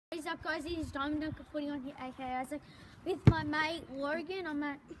up, guys? It is Diamond Dunker Footy on here, aka Isaac, with my mate Logan. I'm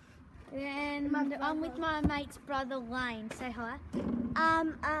with my mate's brother Lane. Say hi.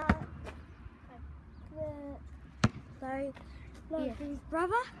 Logan's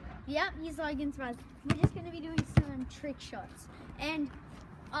brother. Yep, he's Logan's brother. We're just going to be doing some trick shots, and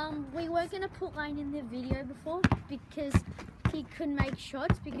we were going to put Lane in the video before because he couldn't make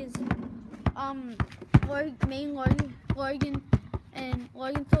shots because me and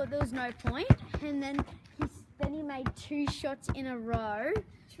Logan thought there was no point, and then he made 2 shots in a row.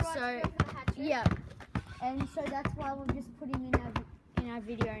 Yeah, and so that's why we'll just put him in our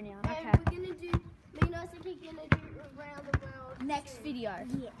video now. Okay. And we're gonna do. Me and Isaac are gonna do around the world Next video.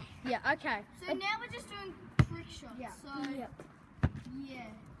 Yeah. Yeah. Okay. So now we're just doing trick shots. Yeah. So yeah.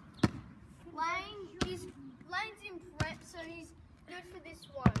 Lane's in prep, so he's good for this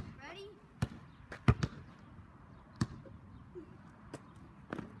one. Ready?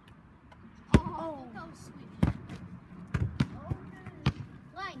 Oh, that was sweet. Oh,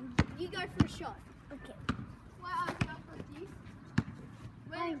 no. Lane, you go for a shot. Okay. Where I go for this?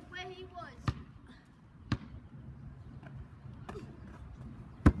 Where he was.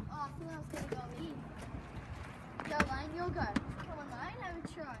 Oh, I thought I was gonna go in. Go, Lane. You'll go. Come on, Lane, have a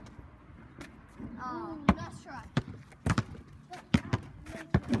try. Oh, nice try.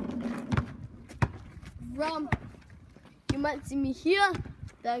 You might see me here,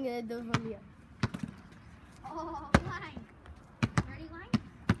 then I'm gonna do it from here. Oh, Lane. Ready, Lane?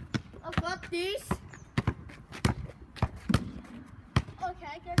 I've got this.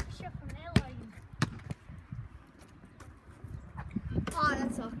 Okay, go for a shot from there, Logan. Oh,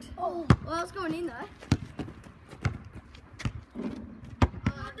 that sucked. Oh, Well, I was going in though.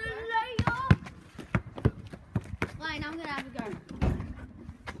 Lane, I'm gonna have a go.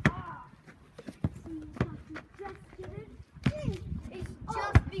 It's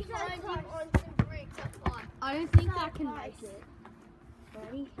just behind him on some bricks up high. I don't think I can make it.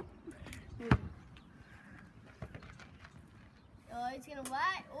 Ready? Oh, he's gonna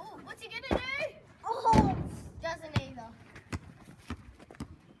wait. Oh, what's he gonna do? Oh, doesn't either.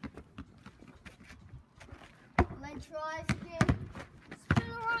 Then tries again. Spin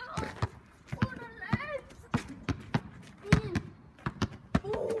around. On the left. In.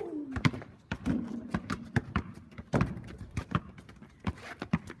 Boom.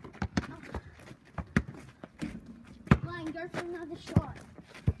 Lane, go for another shot.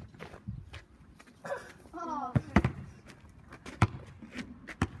 Oh.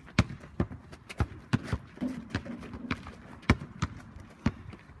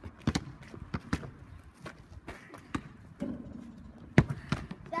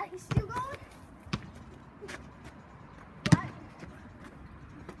 That is still going? What?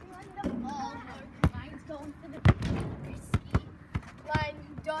 Oh, no. Lane's going for the risky. Lane,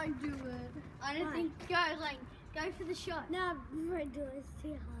 don't do it. I don't think. Go, Lane. Go for the shot. No, don't do it. It's too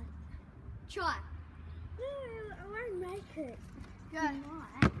hard. Try. No, I won't make it. Go.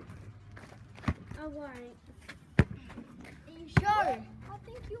 I won't. Are you sure? I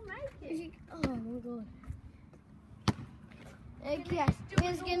think you'll make it. Oh my god. Okay,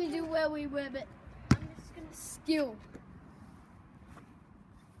 we're just gonna do where we were, but I'm just gonna. skill.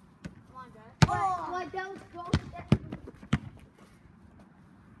 Come on, go. Oh, Wait, that was wrong.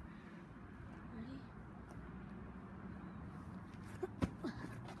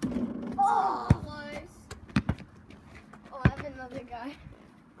 Oh, close. Oh, I have another guy.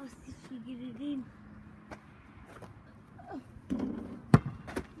 I'll see if you get it in.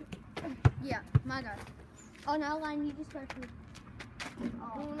 Yeah, my go. Oh no, Lane, you just go for it.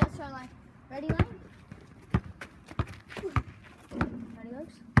 Oh, let's try Lane. Ready, Lane? Ready,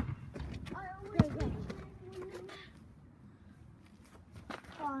 Luke? Go, go.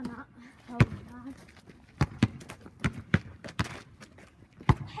 Oh no, that was hard.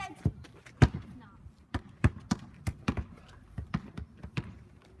 Head. No.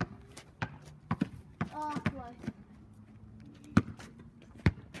 Oh, close.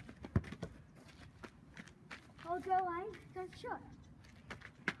 Oh, go, Lane. Go shot.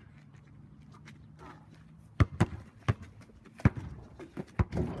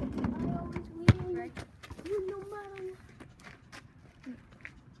 I always win. Ready? You no matter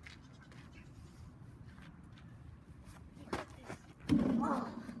what. Oh.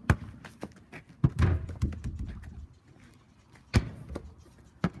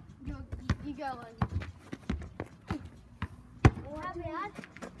 You go, Lane. How bad?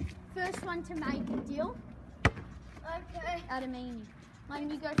 First one to make a deal. Okay. Out of me. Lane,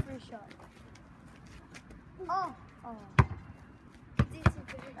 you go for a shot. Oh. Oh.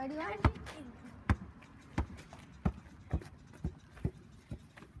 Ready, Lane?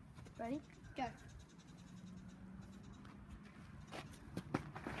 Ready? Go.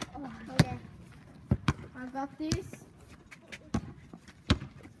 Oh, Okay. I got this.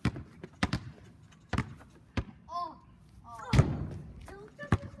 Oh.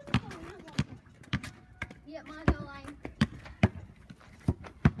 Yep, my goal line.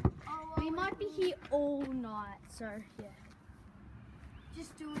 We might be here all night, so yeah.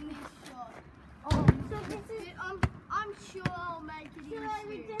 Just doing this shot. Oh, So this is. I'm sure I'll make it in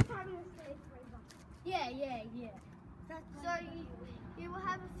soon. yeah. So you will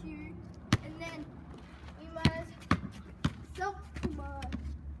have a few, and then we must stop tomorrow.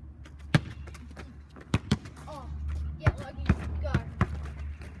 Oh, yeah, Lucky, go.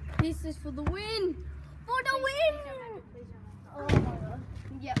 This is for the win. For the win. Oh,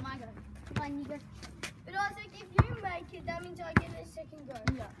 yeah, my go. Come on, you go. But Isaac, if you make it, that means I get a second go.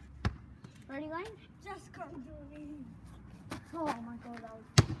 Yeah. Ready, Lane? Just come to me. Oh my God, that was.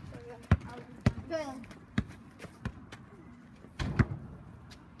 Go on.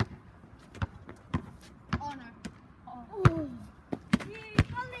 Oh no. Oh.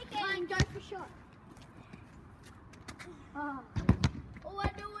 Fine, go for shot. Oh. All I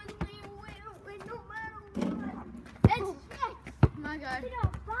do is win no matter what. It's my go.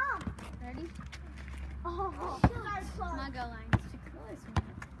 Ready? Oh, My go, Lane. It's too close.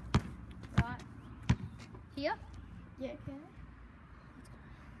 Right. Here? Yeah, okay.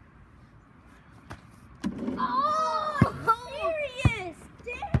 Oh! Serious!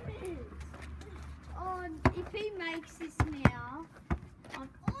 Damn it! Oh, if he makes this now, oh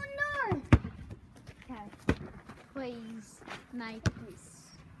no! Okay, please make this.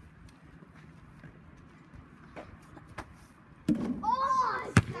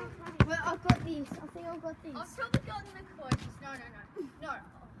 Oh! Well, I've got this. I think I've got this. I've probably gotten the closest. No.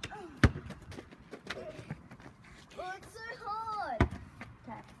 Oh, it's so hard.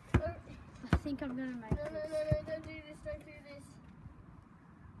 Okay. I think I'm gonna make No, this. don't do this, don't do this.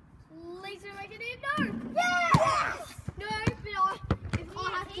 Please don't make it in. No! Yes! No, but if I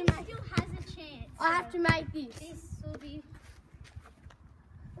have to make still has a chance. I have to make this. This will be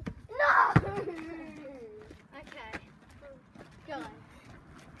No! okay. Go on.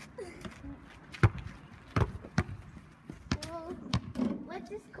 Well, let's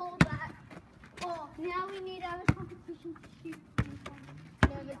just call that. Oh, now we need our competition to shoot. No,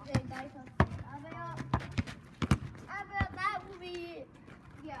 but they both have to. How about that will be it?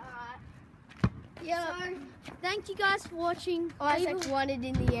 Yeah, alright. Yeah. So, Thank you guys for watching. Isaac won it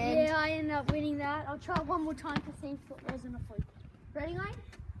in the end. Yeah, I ended up winning that. I'll try one more time to see if it wasn't a fluke. Ready, Lane?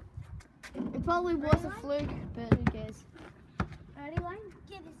 It probably was a fluke, but who cares? Ready, Lane?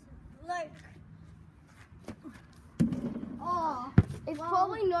 Give us a fluke. Oh, It's well,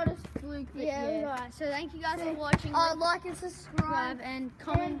 probably not a fluke, but yeah. yeah. Alright. So thank you guys for watching. Like and subscribe. And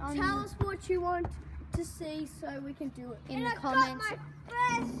comment And on tell us what you want to see so we can do it in the comments. I got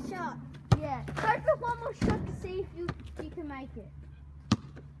my first shot. Yeah. Go for one more shot to see if you can make it.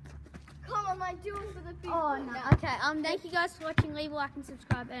 Come on, I do it for the people. Oh no. Okay. Thank you guys for watching. Leave a like and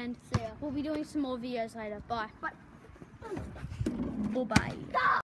subscribe, and See ya. we'll be doing some more videos later. Bye. Bye. Bye.